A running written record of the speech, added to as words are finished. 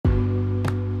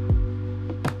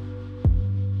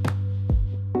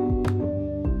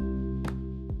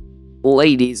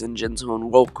Ladies and gentlemen,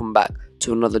 welcome back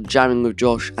to another Jamming with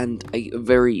Josh, and a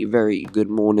very, very good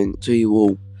morning to you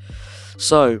all.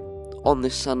 So, on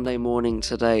this Sunday morning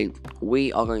today,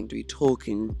 we are going to be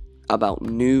talking about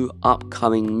new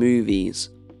upcoming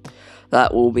movies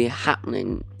that will be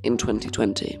happening in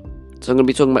 2020. So I'm going to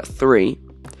be talking about three.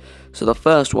 So the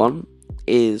first one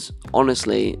is,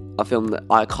 honestly, a film that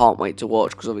I can't wait to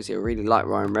watch, because obviously I really like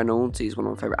Ryan Reynolds. He's one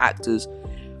of my favourite actors,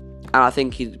 and I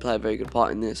think he'd play a very good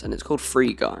part in this, and it's called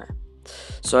Free Guy.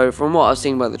 So from what I've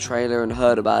seen by the trailer and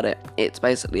heard about it, it's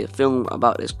basically a film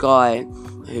about this guy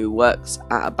who works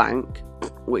at a bank,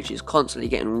 which is constantly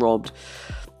getting robbed,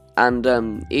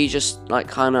 and he's just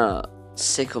kind of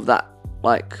sick of that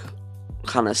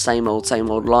kind of same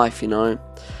old life,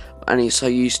 and he's so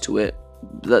used to it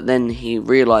that then he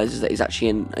realises that he's actually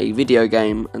in a video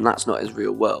game, and that's not his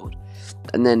real world,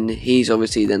 and then he's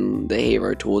obviously then the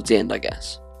hero towards the end, I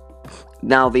guess.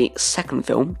 Now, the second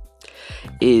film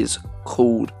is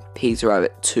called Peter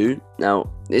Rabbit 2.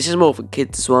 Now, this is more for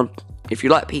kids, this one. If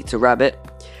you like Peter Rabbit,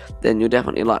 then you'll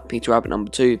definitely like Peter Rabbit number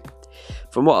 2.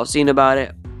 From what I've seen about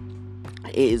it,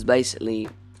 it is basically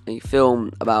a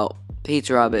film about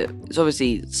Peter Rabbit. It's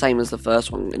obviously the same as the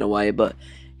first one in a way, but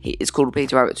it's called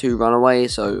Peter Rabbit 2 Runaway,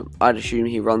 so I'd assume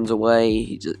he runs away.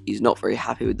 He's not very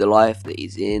happy with the life that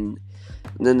he's in,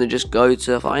 and then they just go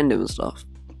to find him and stuff.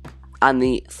 And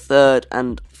the third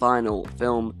and final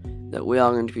film that we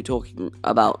are going to be talking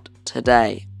about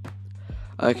today.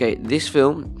 Okay, this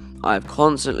film I've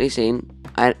constantly seen,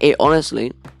 and it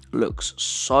honestly looks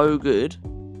so good.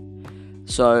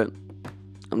 So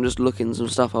I'm just looking some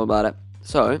stuff up about it.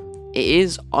 So it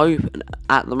is open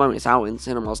at the moment. It's out in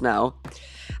cinemas now,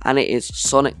 and it is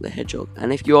Sonic the Hedgehog.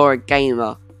 And if you are a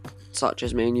gamer such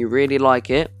as me and you really like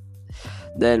it,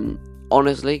 then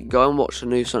honestly, go and watch the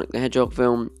new Sonic the Hedgehog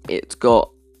film. It's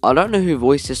got, I don't know who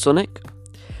voices Sonic,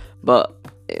 but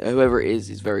whoever it is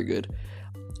very good.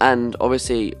 And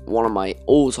obviously, one of my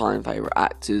all-time favourite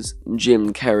actors,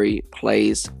 Jim Carrey,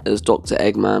 plays as Dr.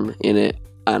 Eggman in it,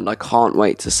 and I can't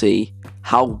wait to see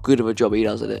how good of a job he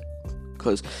does at it,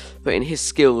 because putting his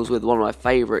skills with one of my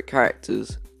favourite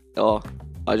characters,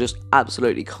 I just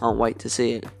absolutely can't wait to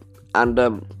see it.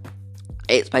 And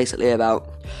it's basically about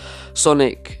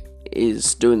Sonic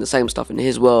is doing the same stuff in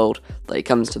his world that he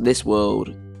comes to this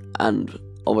world, and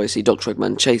obviously Dr.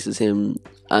 Eggman chases him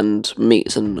and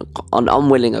meets an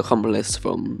unwilling accomplice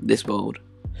from this world.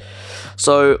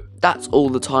 So that's all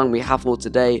the time we have for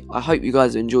today. I hope you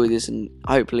guys enjoy this, and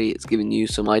hopefully it's giving you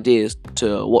some ideas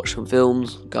to watch some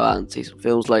films, go out and see some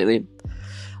films lately,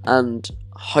 and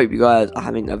hope you guys are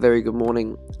having a very good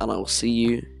morning, and I will see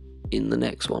you in the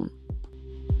next one.